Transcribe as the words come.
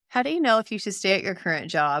How do you know if you should stay at your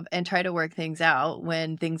current job and try to work things out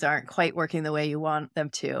when things aren't quite working the way you want them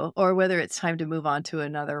to, or whether it's time to move on to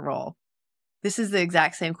another role? This is the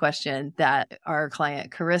exact same question that our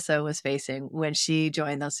client Charissa was facing when she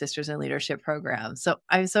joined those Sisters in Leadership programs. So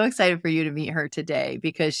I'm so excited for you to meet her today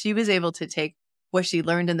because she was able to take what she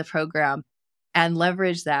learned in the program and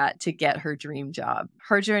leverage that to get her dream job.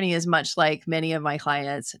 Her journey is much like many of my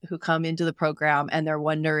clients who come into the program and they're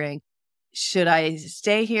wondering, should I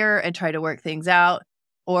stay here and try to work things out,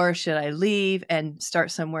 or should I leave and start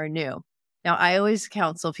somewhere new? Now, I always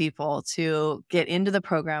counsel people to get into the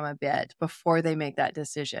program a bit before they make that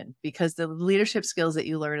decision because the leadership skills that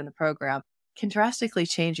you learn in the program can drastically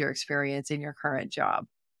change your experience in your current job.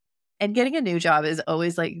 And getting a new job is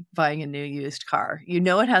always like buying a new used car. You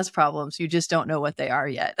know it has problems, you just don't know what they are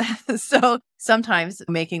yet. So sometimes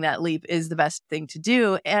making that leap is the best thing to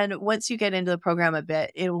do. And once you get into the program a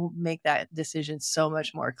bit, it will make that decision so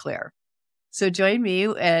much more clear. So join me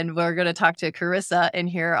and we're going to talk to Charissa and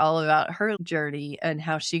hear all about her journey and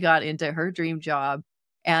how she got into her dream job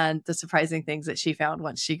and the surprising things that she found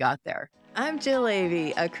once she got there. I'm Jill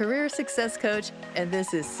Avey, a career success coach, and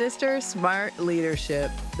this is Sister Smart Leadership,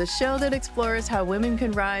 the show that explores how women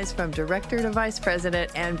can rise from director to vice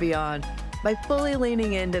president and beyond by fully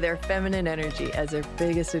leaning into their feminine energy as their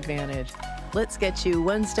biggest advantage. Let's get you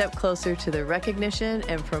one step closer to the recognition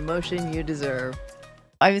and promotion you deserve.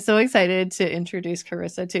 I'm so excited to introduce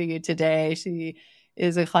Charissa to you today. She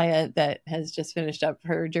is a client that has just finished up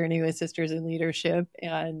her journey with Sisters in Leadership,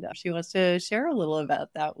 and she wants to share a little about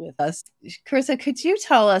that with us. Charissa, could you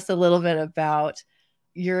tell us a little bit about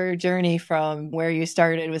your journey from where you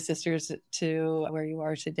started with Sisters to where you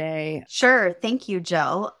are today? Sure. Thank you,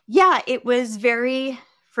 Jill. Yeah, it was very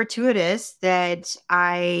fortuitous that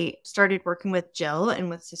I started working with Jill and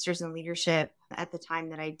with Sisters in Leadership at the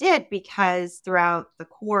time that I did, because throughout the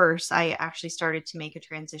course, I actually started to make a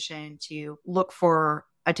transition to look for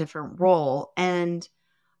a different role. And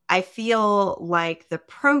I feel like the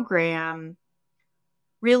program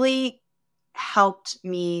really helped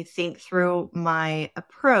me think through my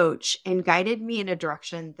approach and guided me in a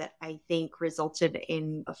direction that I think resulted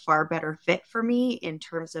in a far better fit for me in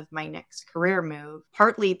terms of my next career move.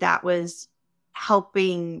 Partly that was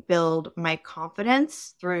helping build my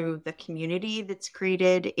confidence through the community that's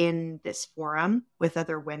created in this forum with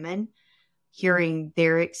other women, hearing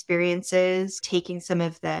their experiences, taking some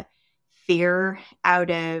of the fear out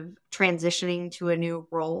of transitioning to a new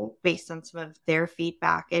role based on some of their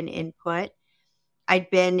feedback and input. I'd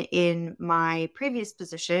been in my previous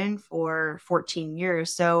position for 14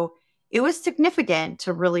 years, so it was significant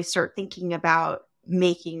to really start thinking about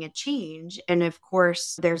making a change. And of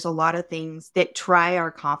course, there's a lot of things that try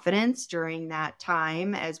our confidence during that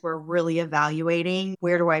time as we're really evaluating,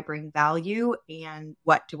 where do I bring value and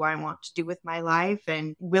what do I want to do with my life?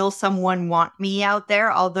 And will someone want me out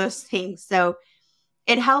there? All those things. So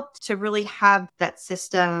it helped to really have that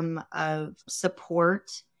system of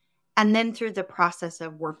support. And then through the process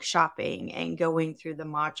of workshopping and going through the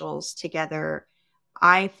modules together,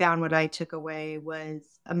 I found what I took away was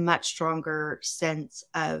a much stronger sense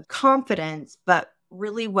of confidence. But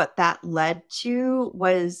really, what that led to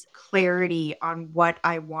was clarity on what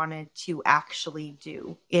I wanted to actually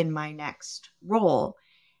do in my next role.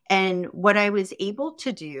 And what I was able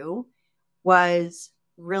to do was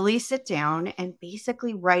really sit down and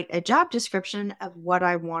basically write a job description of what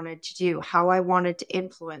I wanted to do, how I wanted to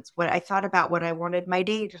influence, what I thought about what I wanted my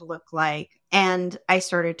day to look like. And I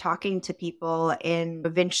started talking to people and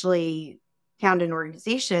eventually found an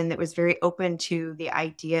organization that was very open to the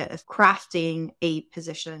idea of crafting a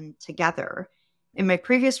position together. In my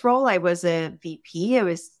previous role, I was a VP. I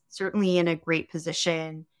was certainly in a great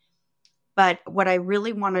position. But what I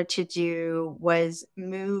really wanted to do was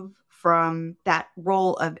move from that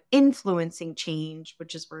role of influencing change,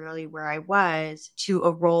 which is really where I was, to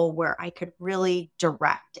a role where I could really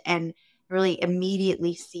direct and really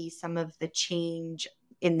immediately see some of the change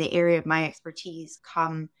in the area of my expertise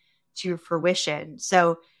come to fruition.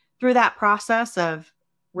 So through that process of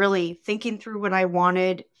really thinking through what I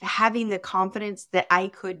wanted, having the confidence that I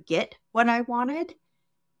could get what I wanted,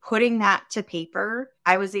 putting that to paper,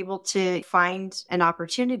 I was able to find an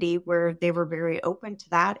opportunity where they were very open to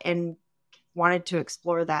that and wanted to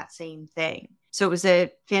explore that same thing. So it was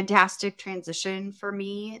a fantastic transition for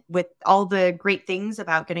me with all the great things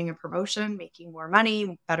about getting a promotion, making more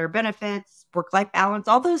money, better benefits, work-life balance.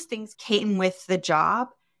 All those things came with the job.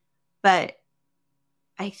 But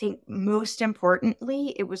I think most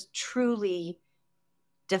importantly, it was truly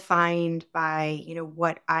defined by,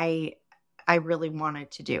 what I really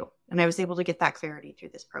wanted to do. And I was able to get that clarity through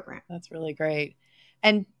this program. That's really great.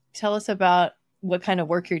 And Tell us about what kind of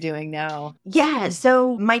work you're doing now. Yeah.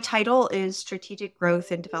 So my title is Strategic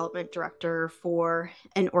Growth and Development Director for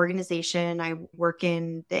an organization. I work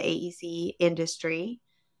in the AEC industry,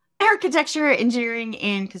 architecture, engineering,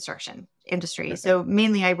 and construction industry. Perfect. So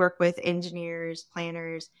mainly I work with engineers,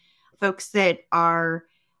 planners, folks that are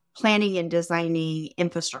planning and designing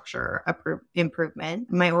infrastructure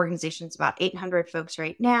improvement. My organization is about 800 folks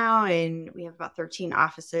right now, and we have about 13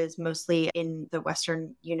 offices, mostly in the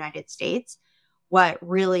Western United States. What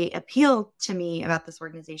really appealed to me about this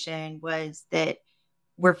organization was that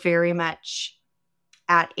we're very much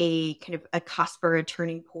at a kind of a cusp or a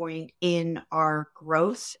turning point in our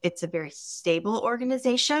growth. It's a very stable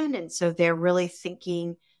organization. And so they're really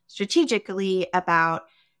thinking strategically about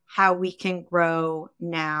how we can grow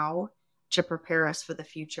now to prepare us for the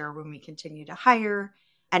future when we continue to hire,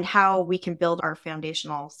 and how we can build our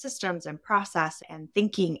foundational systems and process and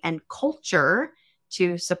thinking and culture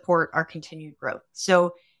to support our continued growth.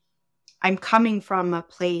 So I'm coming from a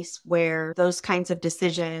place where those kinds of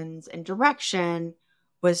decisions and direction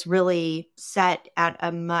was really set at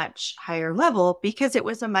a much higher level because it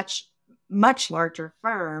was a much, much larger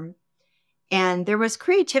firm. And there was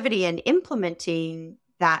creativity in implementing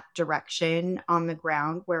that direction on the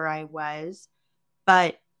ground where I was.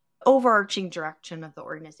 But overarching direction of the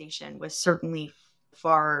organization was certainly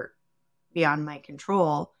far beyond my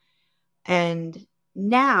control. And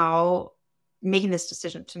now, making this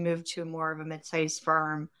decision to move to more of a mid-sized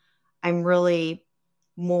firm, I'm really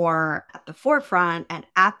more at the forefront and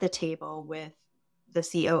at the table with the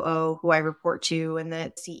COO who I report to and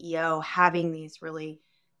the CEO, having these really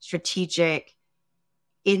strategic,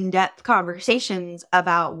 in-depth conversations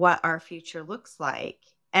about what our future looks like.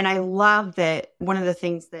 And I love that one of the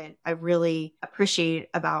things that I really appreciate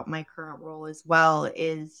about my current role as well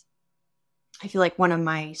is I feel like one of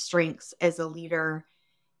my strengths as a leader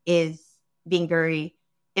is being very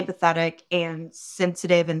empathetic and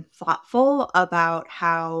sensitive and thoughtful about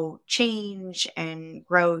how change and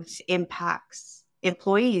growth impacts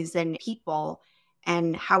employees and people,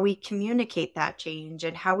 and how we communicate that change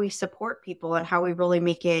and how we support people and how we really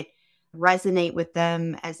make it resonate with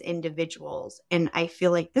them as individuals. And I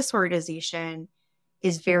feel like this organization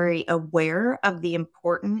is very aware of the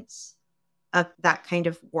importance of that kind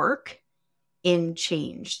of work in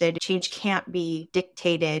change, that change can't be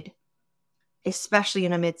dictated, especially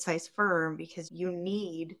in a mid-sized firm, because you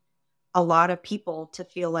need a lot of people to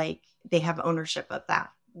feel like they have ownership of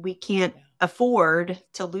that. We can't afford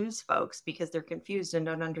to lose folks because they're confused and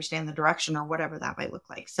don't understand the direction or whatever that might look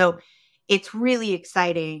like. So it's really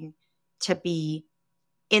exciting to be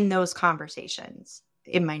in those conversations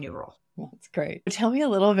in my new role. That's great. Tell me a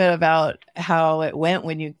little bit about how it went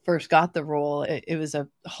when you first got the role. It was a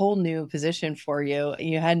whole new position for you.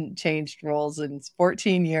 You hadn't changed roles in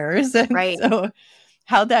 14 years. Right. So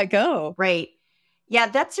how'd that go? Right. Yeah,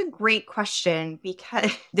 that's a great question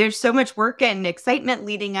because there's so much work and excitement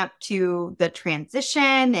leading up to the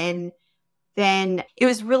transition. And then it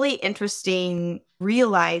was really interesting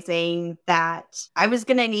realizing that I was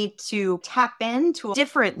going to need to tap into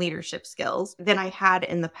different leadership skills than I had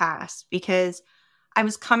in the past, because I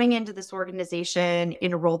was coming into this organization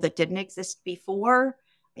in a role that didn't exist before.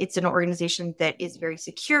 It's an organization that is very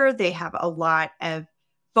secure. They have a lot of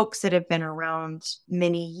folks that have been around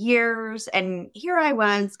many years. And here I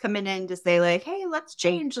was coming in to say like, hey, let's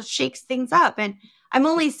change, let's shake things up. And I'm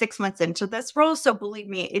only 6 months into this role, so believe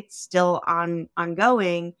me, it's still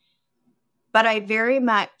ongoing. But I very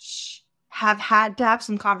much have had to have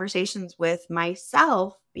some conversations with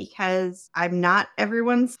myself because I'm not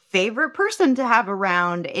everyone's favorite person to have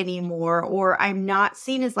around anymore, or I'm not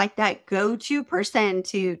seen as like that go-to person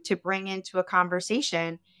to bring into a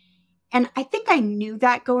conversation. And I think I knew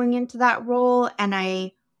that going into that role, and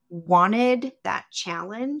I wanted that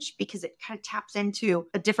challenge because it kind of taps into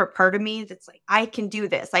a different part of me that's like, I can do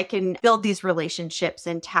this. I can build these relationships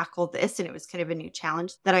and tackle this. And it was kind of a new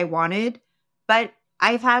challenge that I wanted. But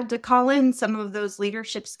I've had to call in some of those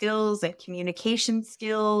leadership skills and communication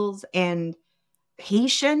skills and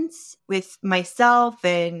patience with myself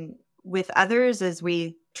and with others as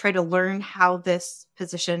we try to learn how this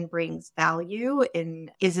position brings value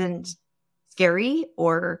and isn't scary,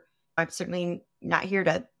 or I'm certainly not here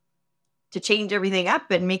to change everything up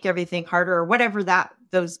and make everything harder or whatever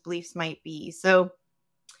those beliefs might be. So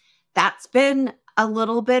that's been a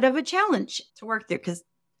little bit of a challenge to work through because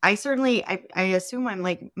I assume I'm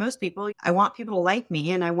like most people. I want people to like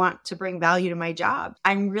me and I want to bring value to my job.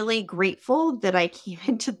 I'm really grateful that I came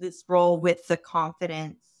into this role with the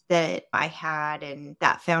confidence that I had and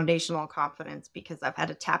that foundational confidence because I've had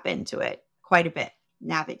to tap into it quite a bit.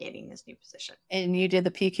 navigating this new position. And you did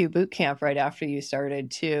the PQ boot camp right after you started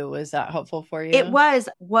too. Was that helpful for you? It was.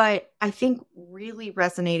 What I think really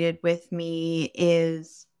resonated with me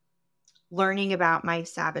is learning about my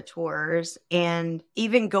saboteurs and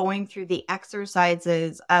even going through the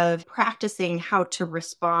exercises of practicing how to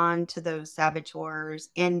respond to those saboteurs.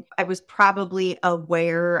 And I was probably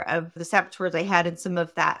aware of the saboteurs I had and some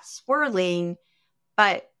of that swirling,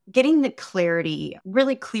 but getting the clarity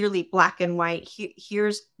really clearly, black and white.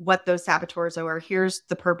 Here's what those saboteurs are. Here's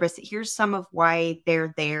the purpose. Here's some of why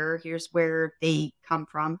they're there. Here's where they come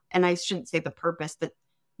from. And I shouldn't say the purpose, but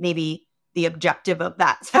maybe the objective of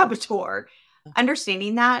that saboteur.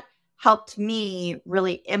 Understanding that helped me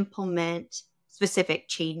really implement specific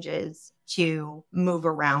changes to move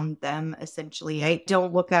around them. Essentially, I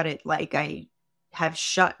don't look at it like I have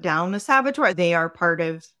shut down the saboteur. They are part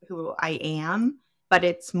of who I am. But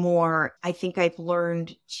it's more, I think I've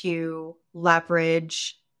learned to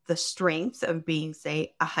leverage the strengths of being,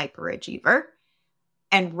 say, a hyperachiever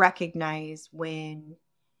and recognize when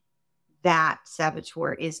that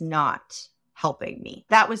saboteur is not helping me.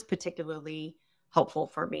 That was particularly helpful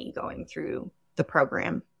for me going through the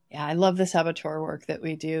program. Yeah, I love the saboteur work that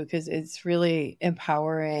we do because it's really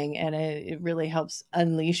empowering and it really helps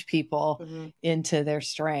unleash people into their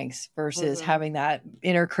strengths versus having that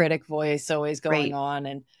inner critic voice always going on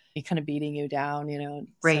and kind of beating you down, you know.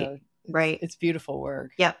 So it's beautiful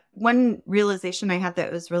work. Yep. One realization I had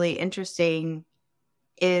that was really interesting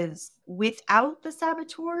is without the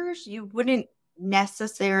saboteurs, you wouldn't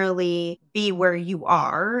necessarily be where you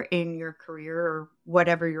are in your career or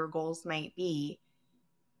whatever your goals might be.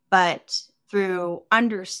 But through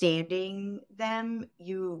understanding them,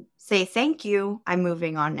 you say, thank you, I'm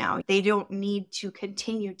moving on now. They don't need to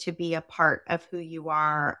continue to be a part of who you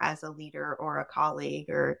are as a leader or a colleague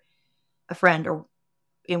or a friend or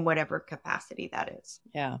in whatever capacity that is.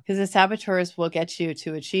 Yeah, because the saboteurs will get you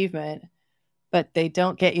to achievement, but they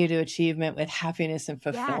don't get you to achievement with happiness and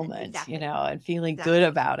fulfillment, you know, and feeling good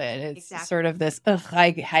about it. It's sort of this,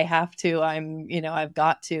 I have to, I've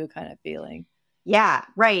got to kind of feeling. Yeah,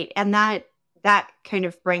 right. And that kind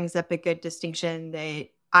of brings up a good distinction that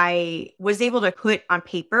I was able to put on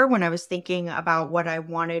paper when I was thinking about what I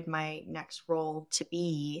wanted my next role to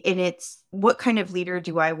be. And it's what kind of leader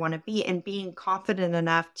do I want to be? And being confident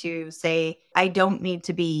enough to say, I don't need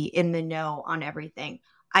to be in the know on everything.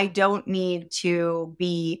 I don't need to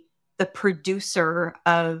be the producer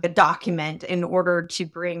of a document in order to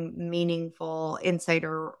bring meaningful insight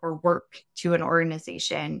or work to an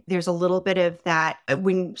organization. There's a little bit of that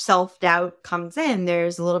when self-doubt comes in,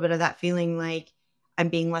 there's a little bit of that feeling like I'm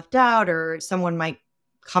being left out or someone might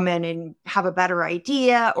come in and have a better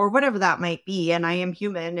idea or whatever that might be. And I am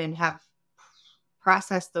human and have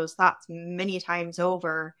processed those thoughts many times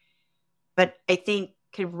over. But I think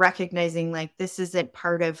recognizing like this isn't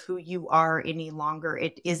part of who you are any longer.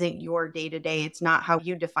 It isn't your day-to-day. It's not how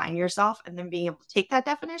you define yourself. And then being able to take that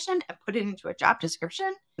definition and put it into a job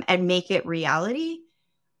description and make it reality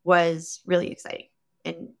was really exciting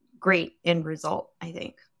and great end result, I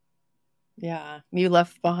think. Yeah. You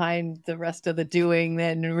left behind the rest of the doing,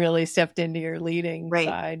 then really stepped into your leading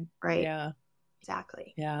side. Right. Yeah.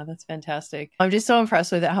 Exactly. Yeah, that's fantastic. I'm just so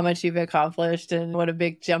impressed with it, how much you've accomplished and what a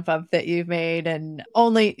big jump up that you've made. And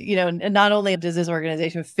only, not only does this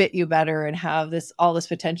organization fit you better and have all this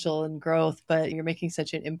potential and growth, but you're making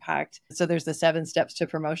such an impact. So there's the 7 steps to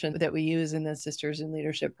promotion that we use in the Sisters in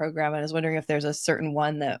Leadership program. And I was wondering if there's a certain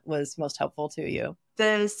one that was most helpful to you.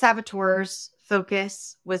 The saboteurs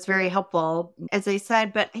focus was very helpful, as I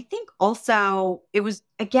said, but I think also it was,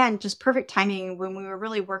 again, just perfect timing when we were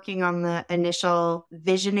really working on the initial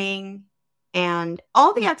visioning and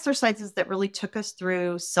all the exercises that really took us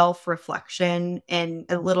through self-reflection and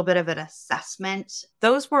a little bit of an assessment.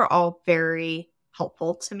 Those were all very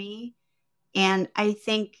helpful to me. And I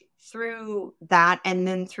think through that and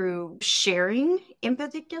then through sharing in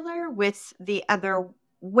particular with the other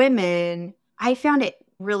women, I found it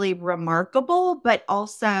really remarkable, but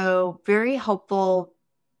also very helpful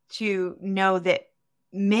to know that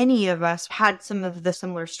many of us had some of the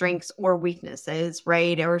similar strengths or weaknesses,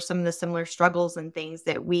 right? Or some of the similar struggles and things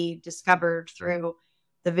that we discovered through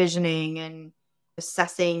the visioning and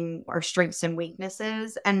assessing our strengths and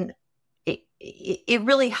weaknesses. And it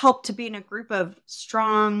really helped to be in a group of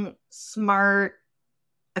strong, smart,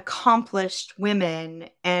 accomplished women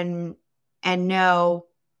and know,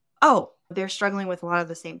 oh, they're struggling with a lot of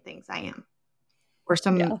the same things I am, or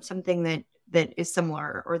something that is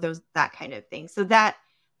similar, or that kind of thing. So that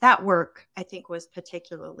work, I think, was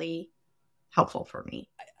particularly helpful for me.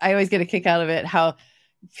 I always get a kick out of it how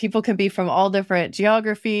people can be from all different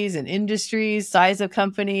geographies and industries, size of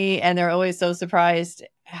company, and they're always so surprised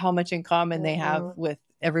how much in common they have with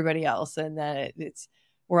everybody else, and that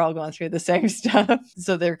we're all going through the same stuff.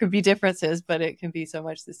 So there could be differences, but it can be so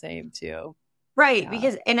much the same too. Right.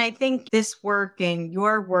 Because, and I think this work and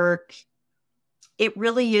your work, it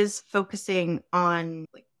really is focusing on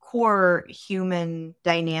like core human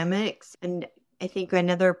dynamics. And I think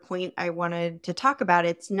another point I wanted to talk about,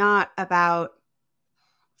 it's not about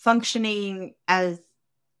functioning as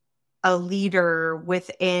a leader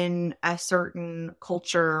within a certain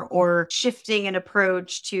culture or shifting an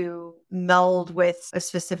approach to meld with a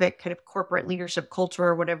specific kind of corporate leadership culture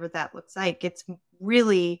or whatever that looks like. It's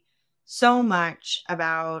really so much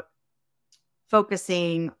about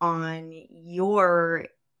focusing on your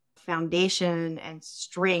foundation and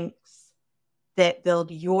strengths that build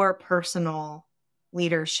your personal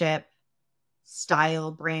leadership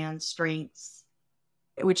style, brand strengths,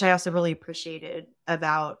 which I also really appreciated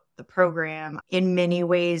about the program. In many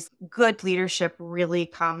ways, good leadership really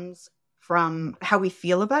comes from how we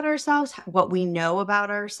feel about ourselves, what we know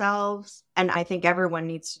about ourselves. And I think everyone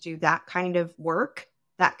needs to do that kind of work,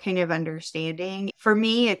 that kind of understanding. For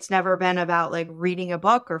me, it's never been about like reading a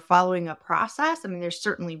book or following a process. I mean, there's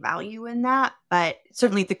certainly value in that, but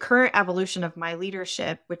certainly the current evolution of my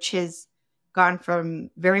leadership, which has gone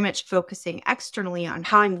from very much focusing externally on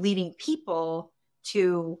how I'm leading people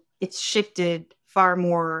to it's shifted far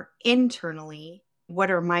more internally.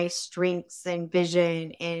 What are my strengths and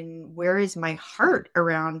vision, and where is my heart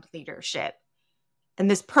around leadership?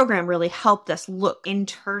 And this program really helped us look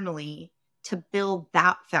internally to build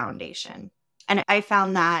that foundation. And I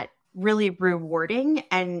found that really rewarding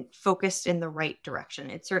and focused in the right direction.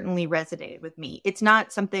 It certainly resonated with me. It's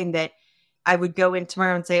not something that I would go in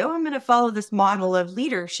tomorrow and say, oh, I'm going to follow this model of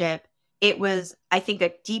leadership. It was, I think,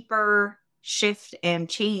 a deeper shift and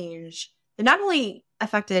change that not only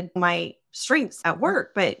affected my strengths at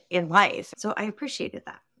work, but in life. So I appreciated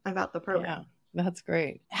that about the program. Yeah, that's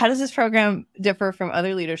great. How does this program differ from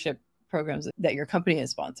other leadership programs that your company has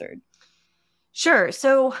sponsored? Sure.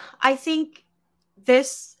 So I think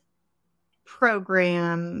this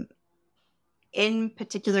program in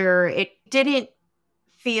particular, it didn't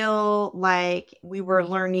feel like we were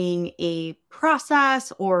learning a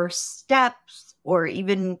process or steps or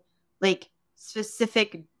even like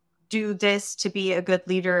specific do this to be a good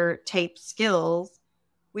leader type skills.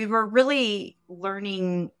 We were really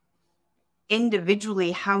learning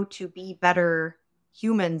individually how to be better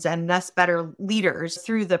humans and thus better leaders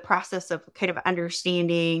through the process of kind of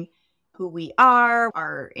understanding who we are,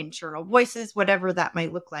 our internal voices, whatever that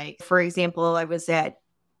might look like. For example, I was at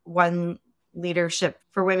one Leadership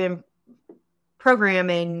for Women program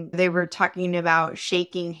and they were talking about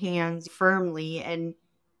shaking hands firmly. And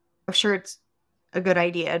I'm sure it's a good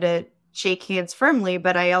idea to shake hands firmly,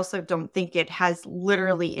 but I also don't think it has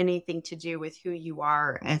literally anything to do with who you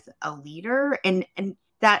are as a leader. And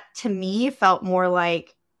that to me felt more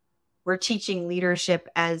like we're teaching leadership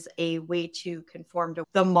as a way to conform to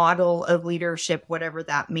the model of leadership, whatever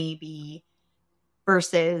that may be,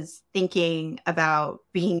 versus thinking about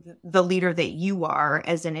being the leader that you are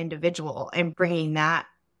as an individual and bringing that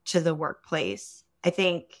to the workplace. I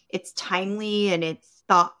think it's timely and it's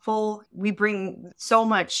thoughtful. We bring so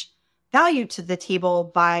much value to the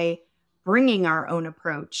table by bringing our own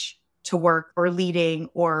approach to work or leading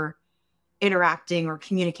or interacting or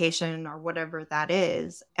communication or whatever that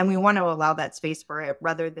is. And we want to allow that space for it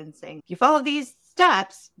rather than saying, if you follow these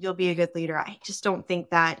steps, you'll be a good leader. I just don't think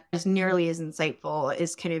that is nearly as insightful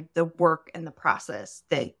as kind of the work and the process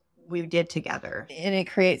that we did together. And it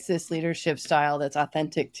creates this leadership style that's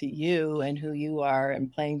authentic to you and who you are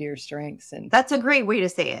and playing to your strengths. And that's a great way to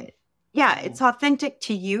say it. Yeah, it's authentic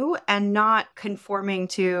to you and not conforming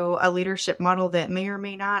to a leadership model that may or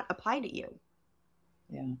may not apply to you.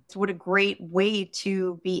 Yeah. So what a great way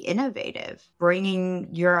to be innovative,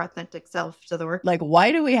 bringing your authentic self to the work. Like,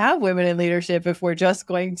 why do we have women in leadership if we're just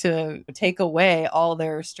going to take away all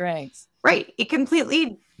their strengths? Right. It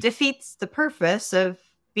completely defeats the purpose of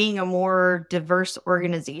being a more diverse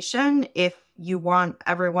organization if you want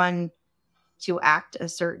everyone to act a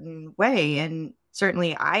certain way. And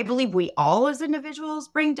certainly, I believe we all as individuals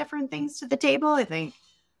bring different things to the table. I think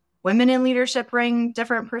women in leadership bring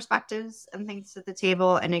different perspectives and things to the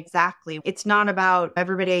table. And exactly, it's not about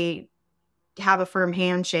everybody have a firm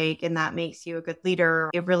handshake and that makes you a good leader.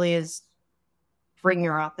 It really is bring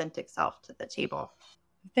your authentic self to the table.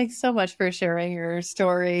 Thanks so much for sharing your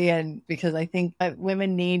story. And because I think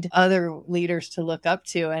women need other leaders to look up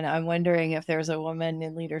to. And I'm wondering if there's a woman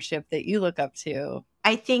in leadership that you look up to.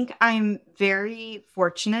 I think I'm very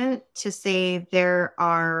fortunate to say there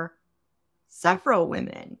are several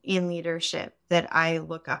women in leadership that I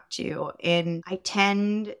look up to. And I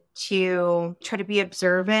tend to try to be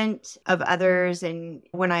observant of others. And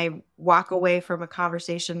when I walk away from a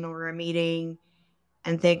conversation or a meeting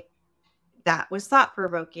and think that was thought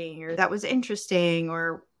provoking or that was interesting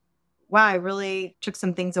or wow, I really took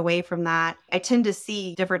some things away from that. I tend to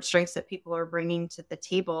see different strengths that people are bringing to the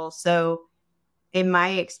table. So in my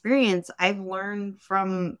experience, I've learned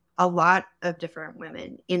from a lot of different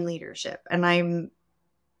women in leadership. And I'm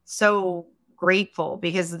so grateful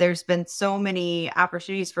because there's been so many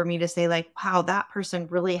opportunities for me to say, like, wow, that person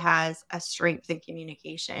really has a strength in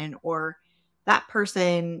communication, or that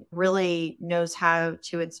person really knows how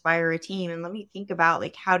to inspire a team. And let me think about,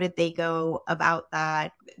 like, how did they go about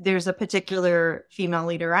that? There's a particular female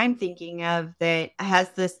leader I'm thinking of that has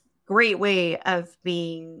this great way of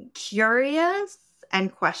being curious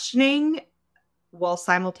and questioning while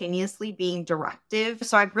simultaneously being directive.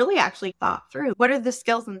 So I've really actually thought through what are the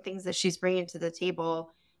skills and things that she's bringing to the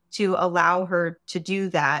table to allow her to do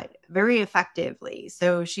that very effectively.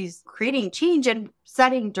 So she's creating change and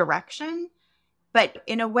setting direction, but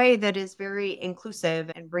in a way that is very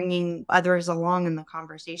inclusive and bringing others along in the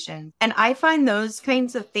conversation. And I find those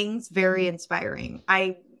kinds of things very inspiring.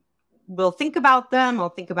 I will think about them. I'll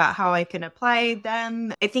think about how I can apply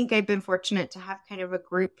them. I think I've been fortunate to have kind of a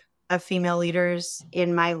group of female leaders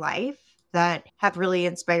in my life that have really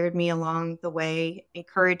inspired me along the way,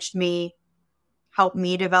 encouraged me, helped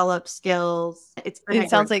me develop skills. It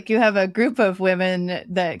sounds like you have a group of women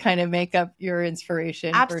that kind of make up your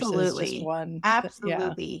inspiration versus just one.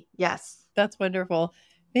 Absolutely. Yeah. Yes. That's wonderful.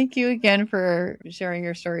 Thank you again for sharing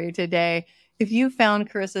your story today. If you found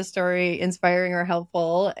Charissa's story inspiring or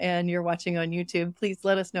helpful and you're watching on YouTube, please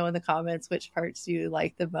let us know in the comments which parts you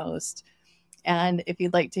like the most. And if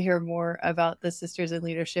you'd like to hear more about the Sisters in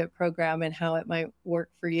Leadership program and how it might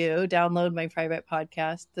work for you, download my private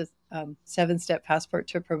podcast, the 7-Step Passport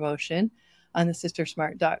to Promotion, on the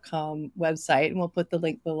sistersmart.com website. And we'll put the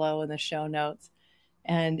link below in the show notes.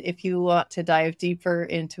 And if you want to dive deeper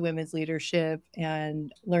into women's leadership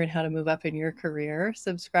and learn how to move up in your career,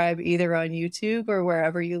 subscribe either on YouTube or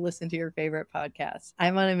wherever you listen to your favorite podcasts.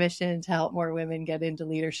 I'm on a mission to help more women get into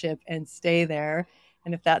leadership and stay there.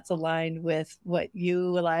 And if that's aligned with what you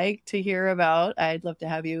like to hear about, I'd love to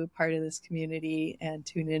have you part of this community and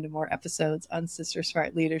tune into more episodes on Sister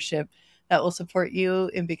Smart Leadership that will support you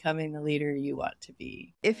in becoming the leader you want to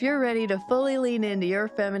be. If you're ready to fully lean into your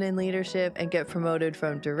feminine leadership and get promoted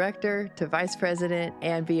from director to vice president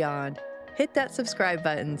and beyond, hit that subscribe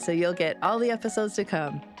button so you'll get all the episodes to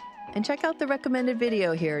come. And check out the recommended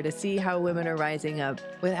video here to see how women are rising up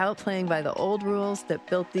without playing by the old rules that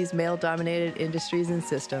built these male-dominated industries and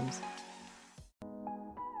systems.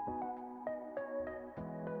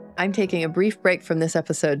 I'm taking a brief break from this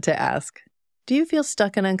episode to ask, do you feel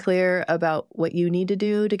stuck and unclear about what you need to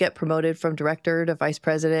do to get promoted from director to vice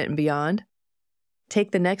president and beyond?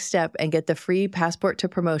 Take the next step and get the free Passport to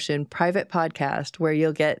Promotion private podcast where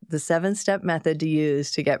you'll get the 7-step method to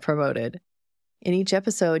use to get promoted. In each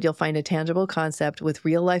episode, you'll find a tangible concept with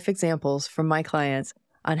real-life examples from my clients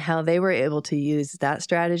on how they were able to use that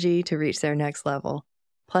strategy to reach their next level,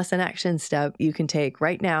 plus an action step you can take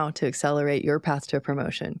right now to accelerate your path to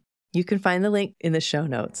promotion. You can find the link in the show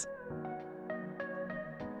notes.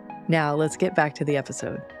 Now, let's get back to the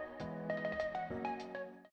episode.